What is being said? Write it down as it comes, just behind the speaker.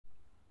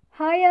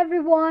Hi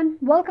everyone,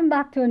 welcome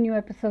back to a new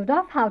episode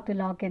of How to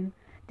Log In.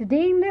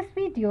 Today in this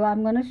video,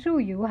 I'm going to show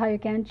you how you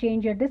can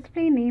change your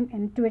display name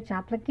in Twitch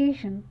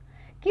application.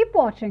 Keep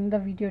watching the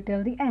video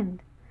till the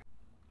end.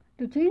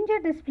 To change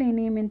your display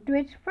name in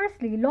Twitch,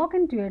 firstly log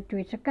into your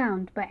Twitch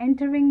account by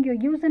entering your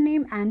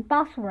username and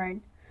password.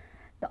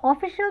 The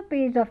official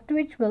page of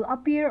Twitch will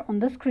appear on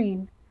the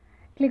screen.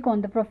 Click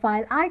on the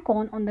profile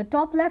icon on the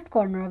top left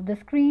corner of the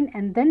screen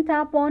and then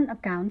tap on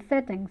Account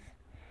Settings.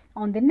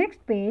 On the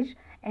next page,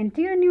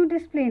 enter your new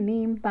display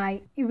name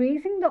by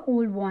erasing the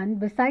old one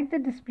beside the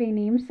display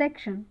name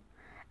section.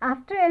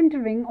 After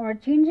entering or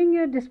changing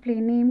your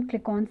display name,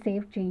 click on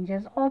Save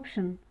Changes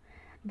option.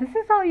 This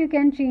is how you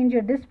can change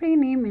your display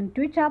name in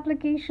Twitch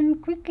application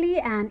quickly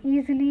and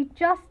easily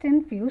just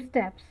in few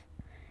steps.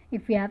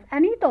 If you have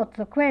any thoughts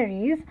or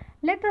queries,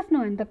 let us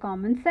know in the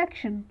comment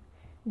section.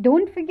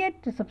 Don't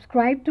forget to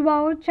subscribe to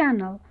our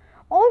channel.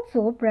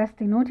 Also, press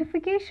the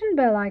notification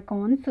bell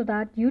icon so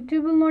that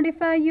YouTube will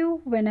notify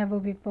you whenever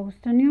we post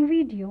a new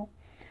video.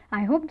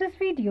 I hope this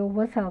video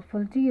was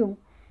helpful to you.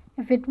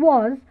 If it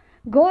was,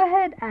 go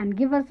ahead and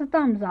give us a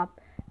thumbs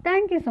up.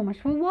 Thank you so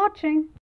much for watching.